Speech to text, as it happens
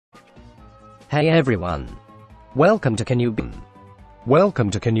Hey everyone. Welcome to Can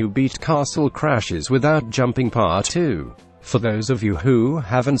You Beat Castle Crashes Without Jumping Part 2. For those of you who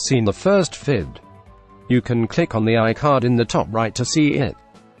haven't seen the first vid, you can click on the iCard in the top right to see it.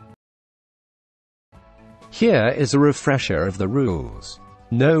 Here is a refresher of the rules.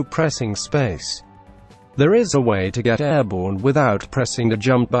 No pressing space. There is a way to get airborne without pressing the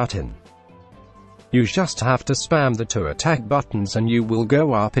jump button. You just have to spam the two attack buttons and you will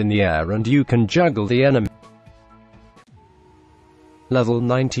go up in the air and you can juggle the enemy. Level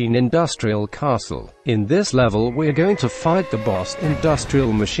 19 Industrial Castle. In this level we're going to fight the boss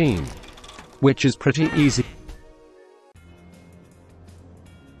Industrial Machine, which is pretty easy.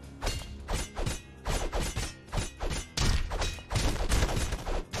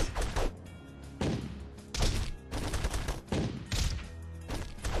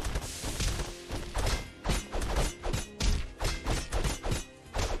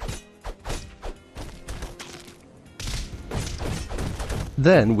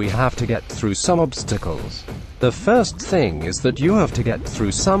 Then we have to get through some obstacles. The first thing is that you have to get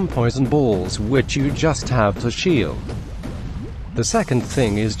through some poison balls which you just have to shield. The second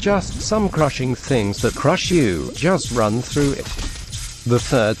thing is just some crushing things that crush you, just run through it. The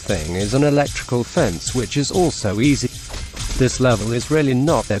third thing is an electrical fence which is also easy. This level is really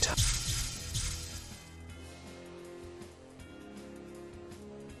not that hard.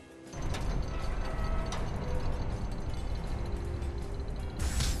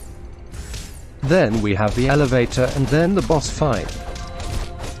 Then we have the elevator and then the boss fight.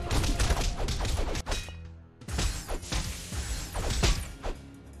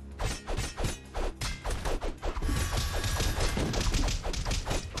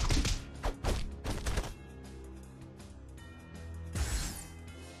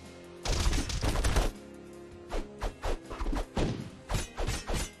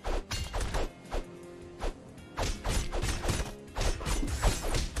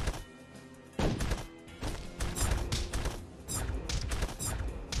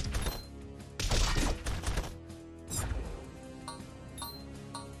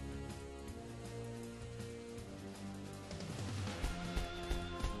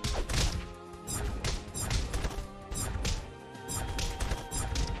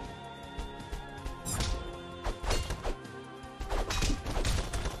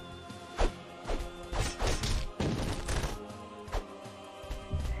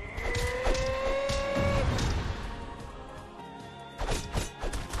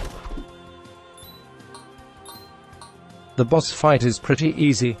 The boss fight is pretty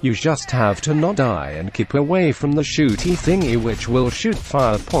easy, you just have to not die and keep away from the shooty thingy which will shoot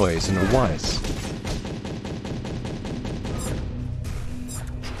fire, poison or ice.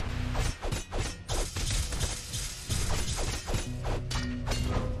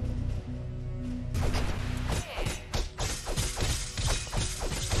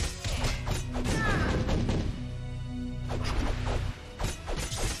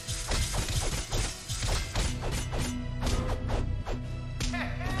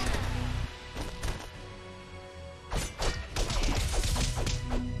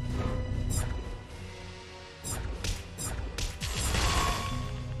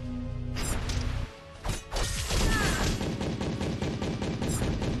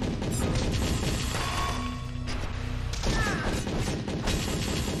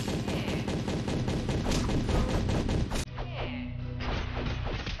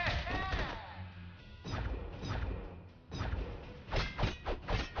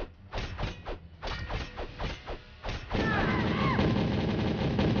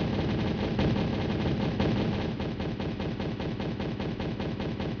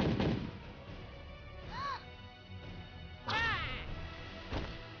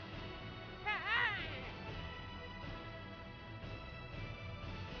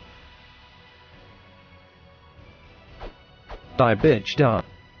 Die bitch die.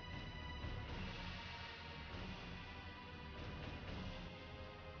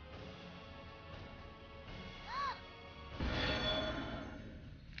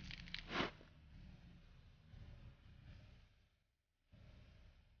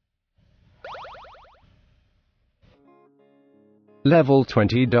 Level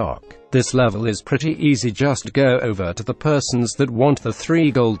 20 Dock. This level is pretty easy, just go over to the persons that want the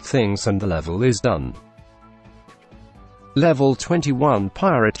 3 gold things and the level is done. Level 21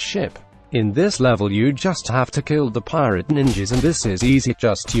 Pirate Ship. In this level you just have to kill the pirate ninjas and this is easy,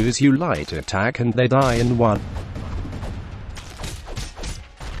 just use your light attack and they die in one.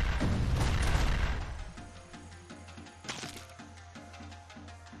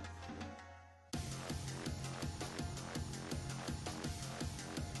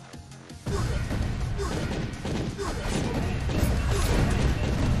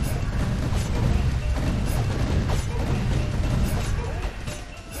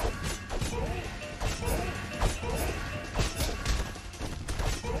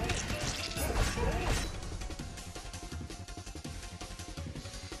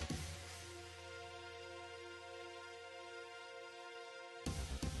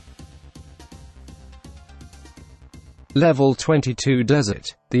 Level 22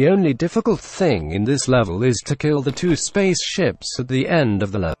 Desert. The only difficult thing in this level is to kill the 2 spaceships at the end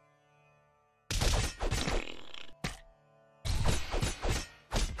of the level.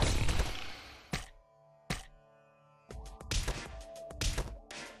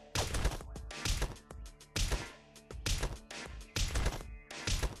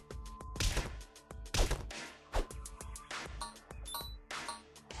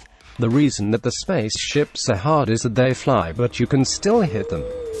 The reason that the spaceships are hard is that they fly, but you can still hit them.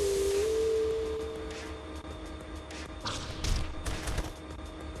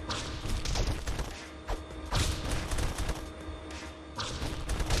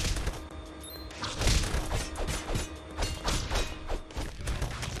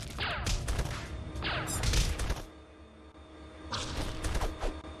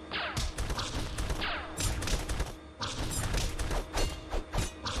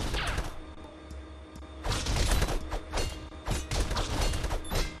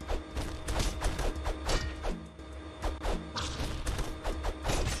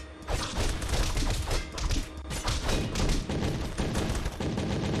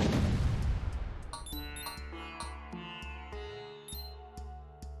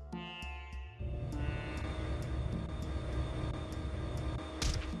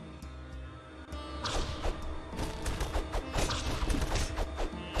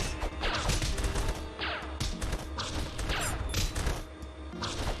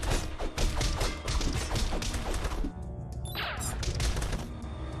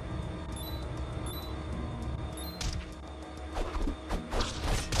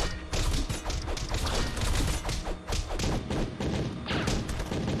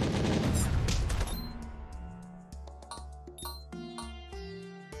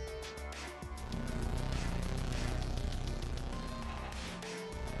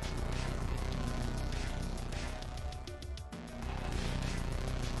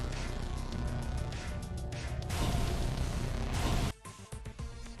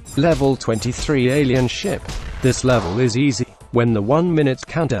 Level 23 Alien Ship. This level is easy. When the 1-minute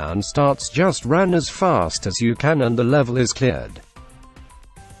countdown starts, just run as fast as you can and the level is cleared.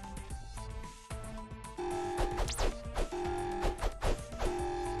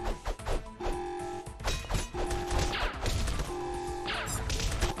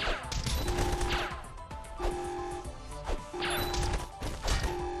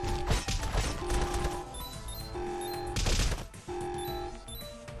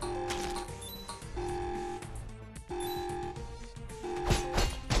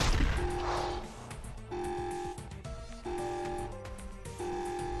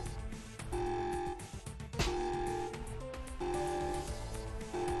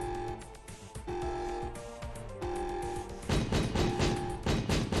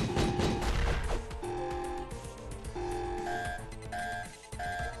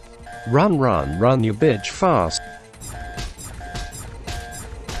 Run, you bitch, fast.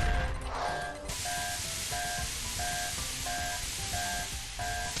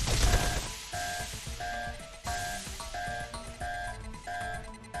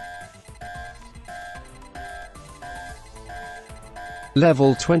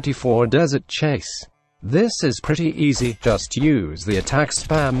 Level 24 Desert Chase. This is pretty easy, just use the attack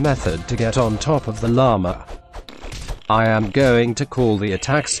spam method to get on top of the llama. I am going to call the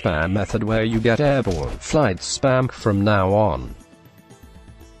attack spam method where you get airborne flight spam from now on.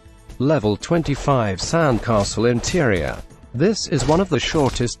 Level 25 Sandcastle Interior. This is one of the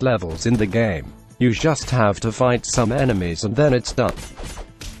shortest levels in the game. You just have to fight some enemies and then it's done.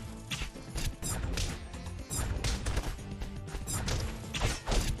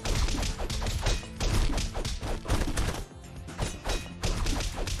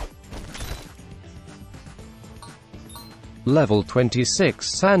 Level 26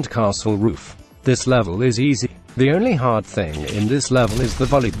 Sandcastle Roof. This level is easy. The only hard thing in this level is the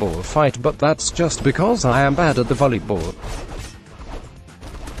volleyball fight, but that's just because I am bad at the volleyball.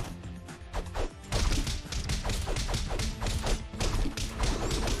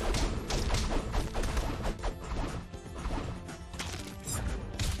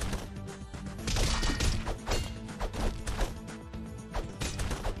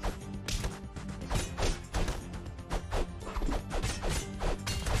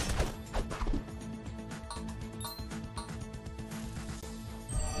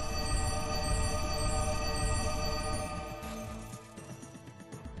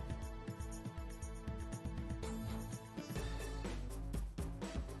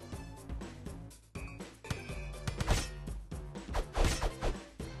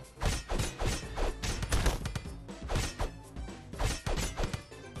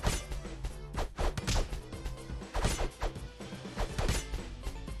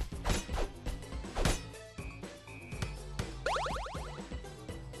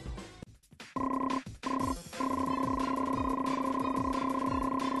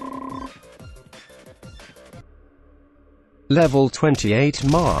 Level 28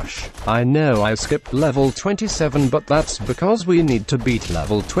 Marsh. I know I skipped level 27, but that's because we need to beat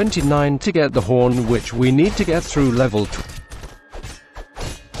level 29 to get the horn, which we need to get through level 20.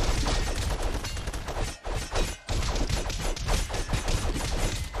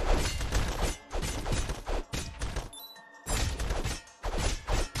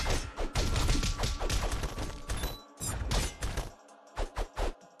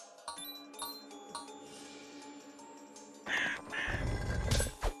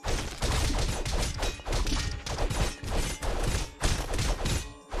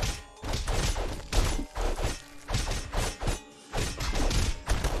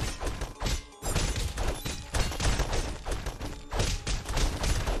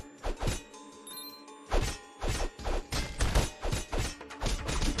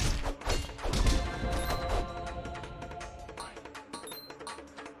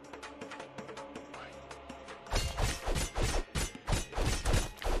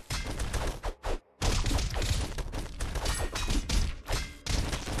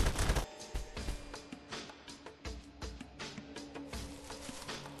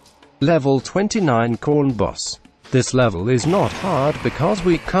 Level 29 Corn Boss. This level is not hard because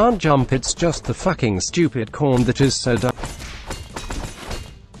we can't jump, it's just the fucking stupid corn that is so dumb.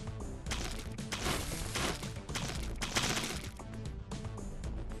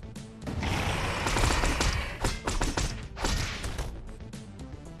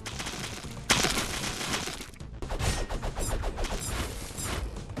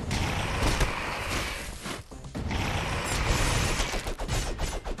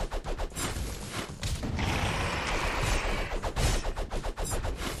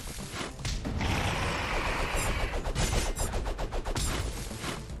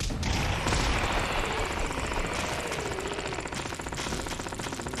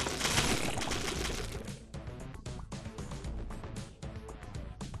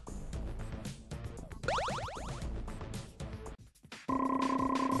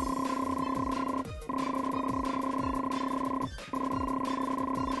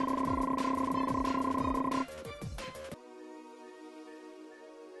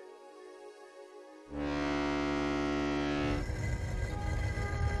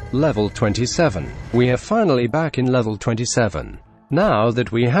 Level 27. We are finally back in level 27. Now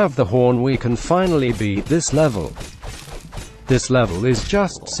that we have the horn, we can finally beat this level. This level is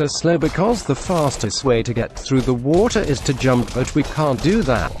just so slow because the fastest way to get through the water is to jump, but we can't do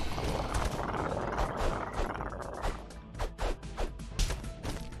that.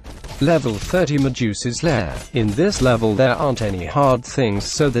 Level 30 Medusa's Lair. In this level there aren't any hard things,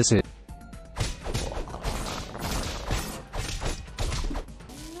 so this is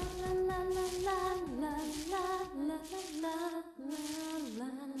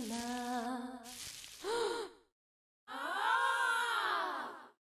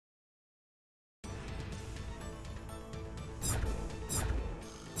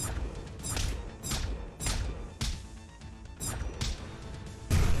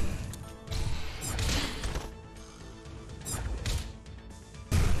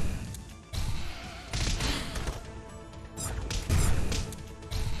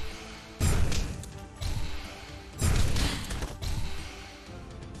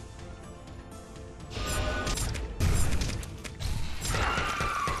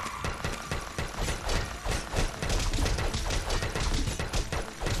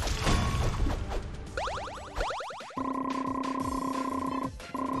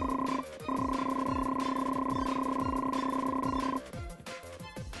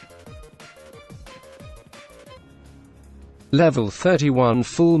Level 31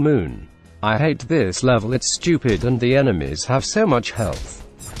 Full Moon. I hate this level, it's stupid and the enemies have so much health.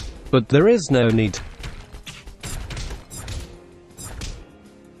 But there is no need.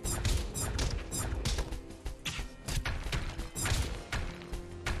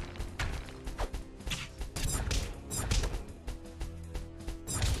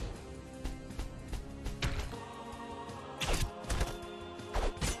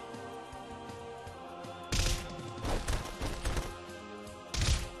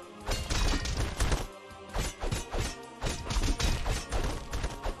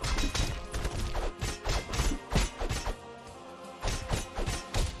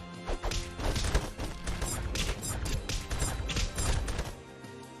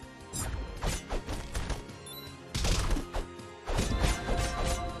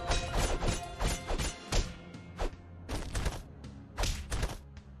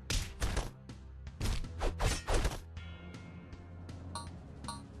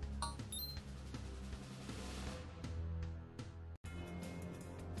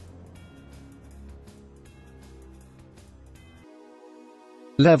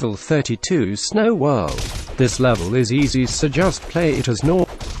 Level 32 Snow World. This level is easy, so just play it as normal.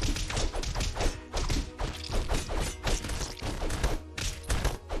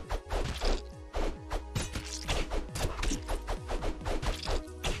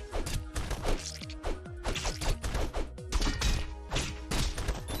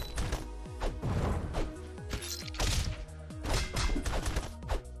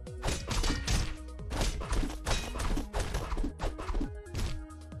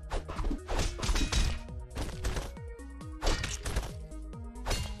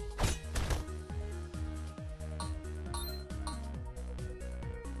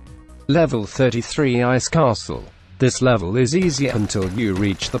 Level 33 Ice Castle. This level is easy until you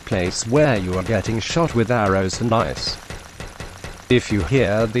reach the place where you are getting shot with arrows and ice. If you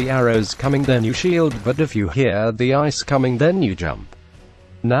hear the arrows coming, then you shield, but if you hear the ice coming, then you jump.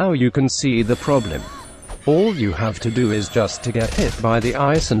 Now you can see the problem. All you have to do is just to get hit by the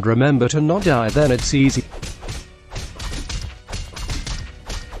ice and remember to not die, then it's easy.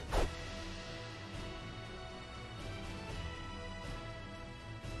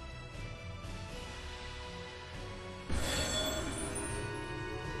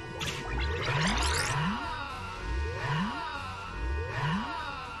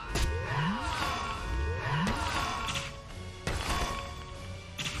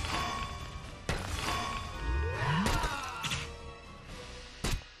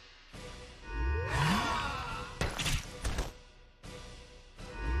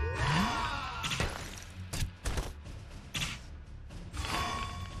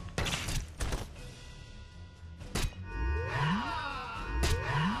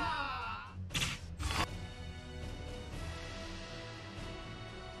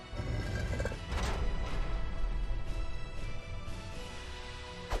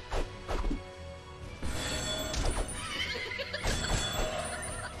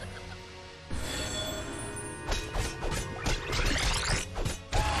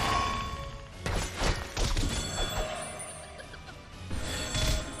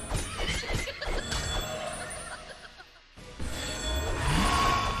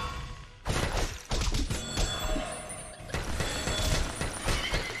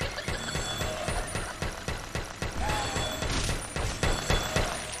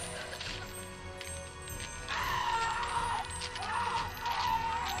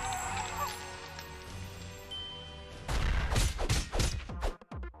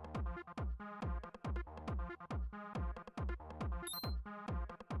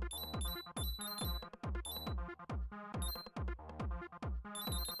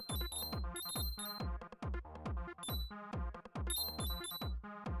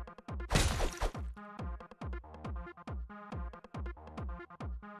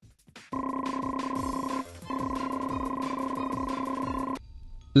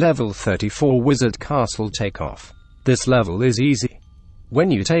 Level 34 Wizard Castle Takeoff. This level is easy.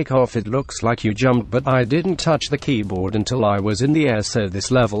 When you take off, it looks like you jumped, but I didn't touch the keyboard until I was in the air, so this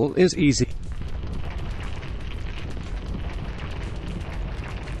level is easy.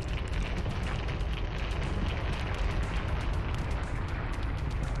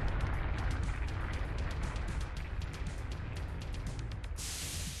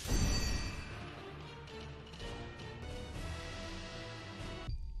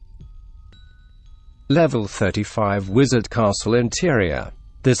 Level 35 Wizard Castle Interior.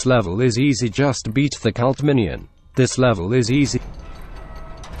 This level is easy, just beat the cult minion. This level is easy.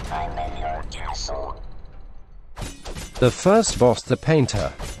 I'm in your castle. The first boss, the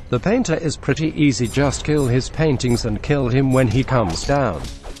Painter. The Painter is pretty easy, just kill his paintings and kill him when he comes down.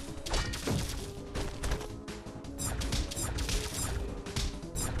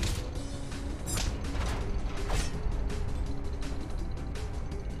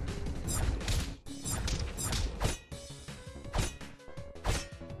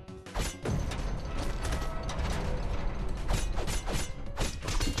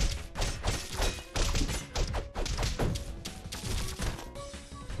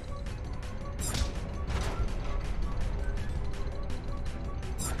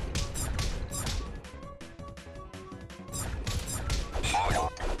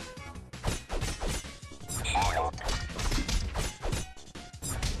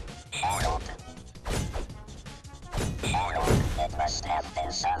 It must have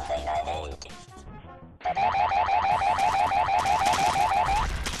been something I hate.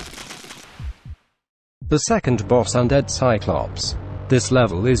 The second boss, Undead Cyclops. This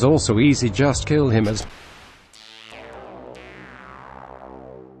level is also easy, just kill him as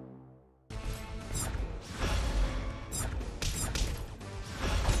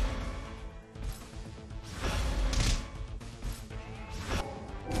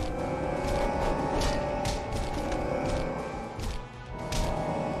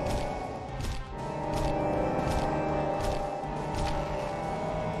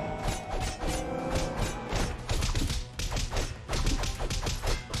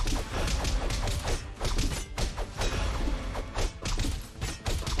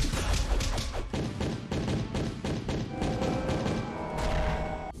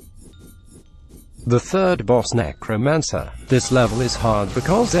The third boss, Necromancer. This level is hard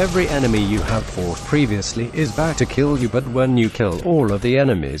because every enemy you have fought previously is back to kill you, but when you kill all of the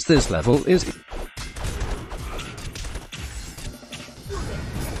enemies, this level is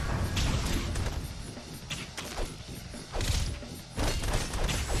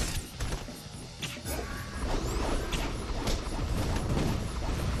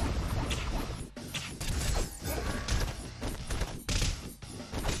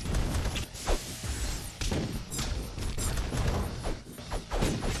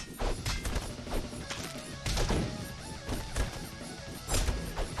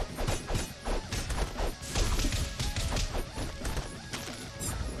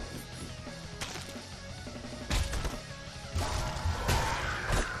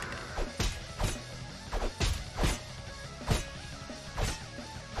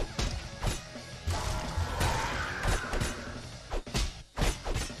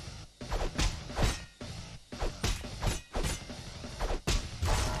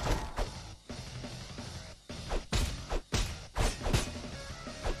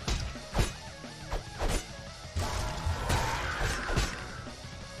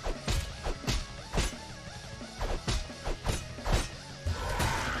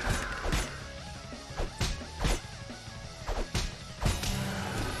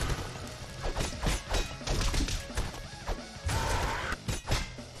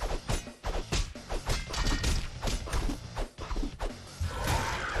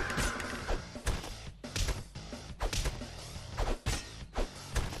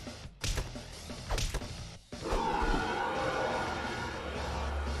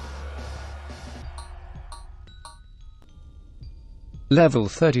Level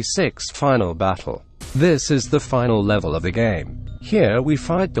 36, Final Battle. This is the final level of the game. Here we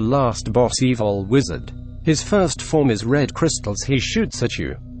fight the last boss, Evil Wizard. His first form is red crystals, he shoots at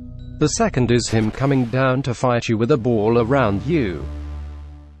you. The second is him coming down to fight you with a ball around you.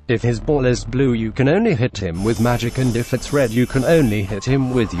 If his ball is blue, you can only hit him with magic, and if it's red, you can only hit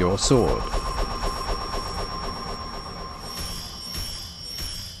him with your sword.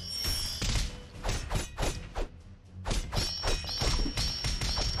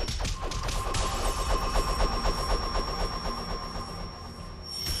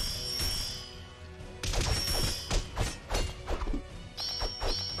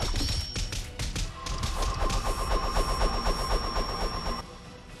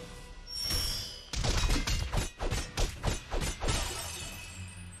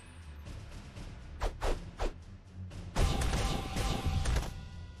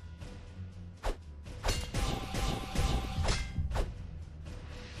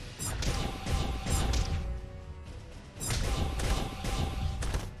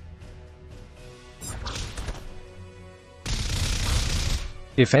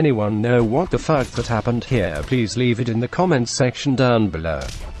 If anyone know what the fuck that happened here, please leave it in the comments section down below.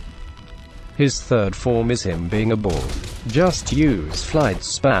 His third form is him being a ball. Just use flight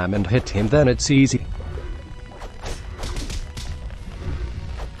spam and hit him, then it's easy.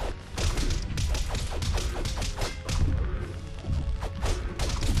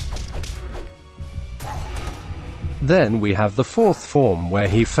 Then we have the fourth form where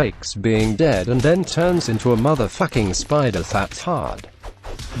he fakes being dead and then turns into a motherfucking spider. That's hard.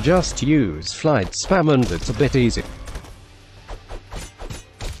 Just use flight spam and it's a bit easy.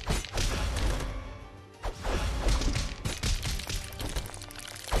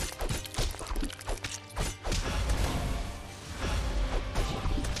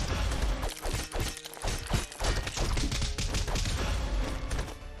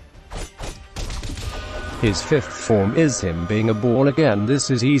 His fifth form is him being a ball again.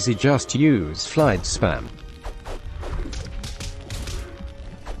 This is easy, just use flight spam.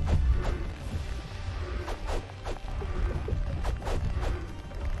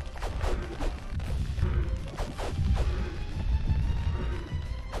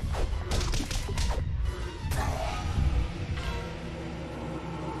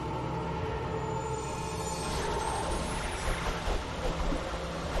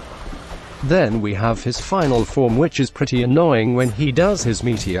 Then we have his final form, which is pretty annoying. When he does his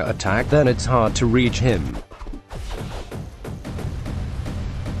meteor attack, then it's hard to reach him.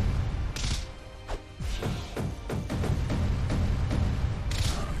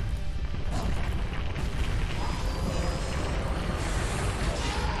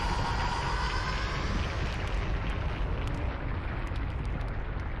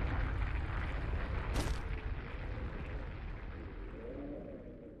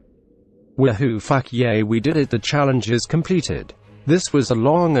 Woohoo, fuck yay, we did it, the challenge is completed. This was a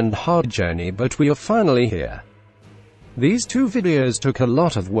long and hard journey, but we are finally here. These 2 videos took a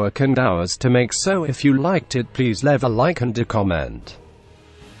lot of work and hours to make, so if you liked it, please leave a like and a comment.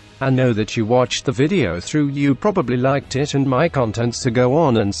 I know that you watched the video through, you probably liked it and my contents, so go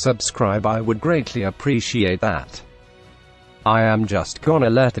on and subscribe, I would greatly appreciate that. I am just gonna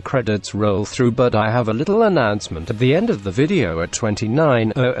let the credits roll through, but I have a little announcement at the end of the video at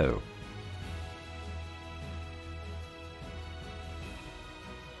 29:00.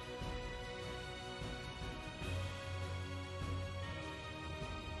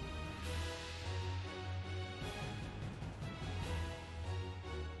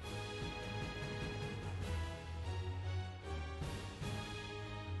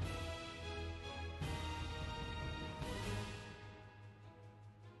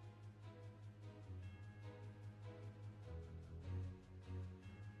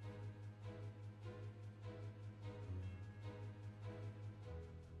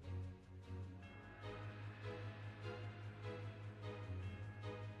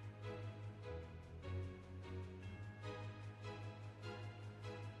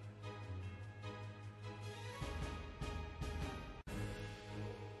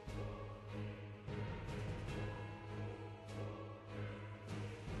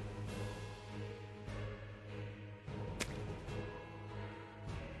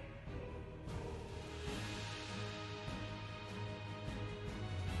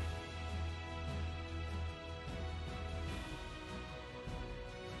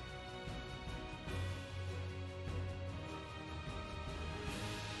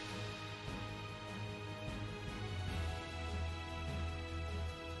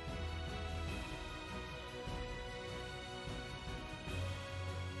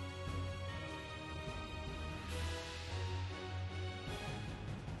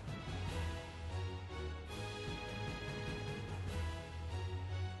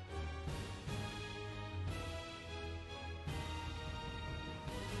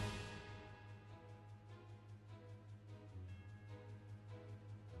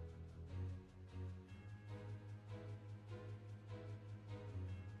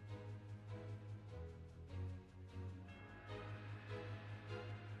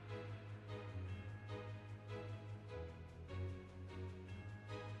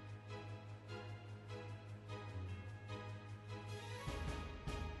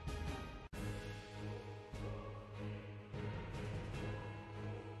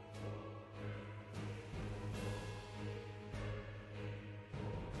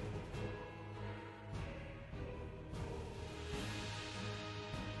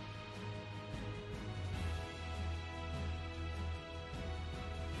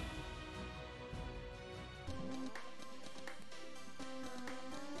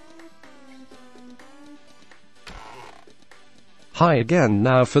 Hi again,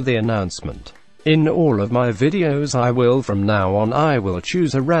 now for the announcement. In all of my videos from now on I will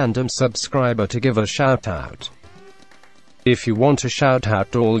choose a random subscriber to give a shout out. If you want a shout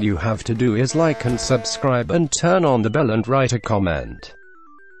out, all you have to do is like and subscribe and turn on the bell and write a comment.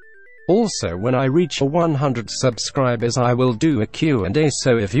 Also, when I reach 100 subscribers I will do a Q&A,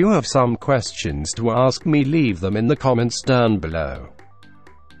 so if you have some questions to ask me, leave them in the comments down below.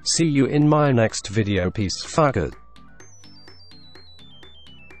 See you in my next video. Peace fuckers.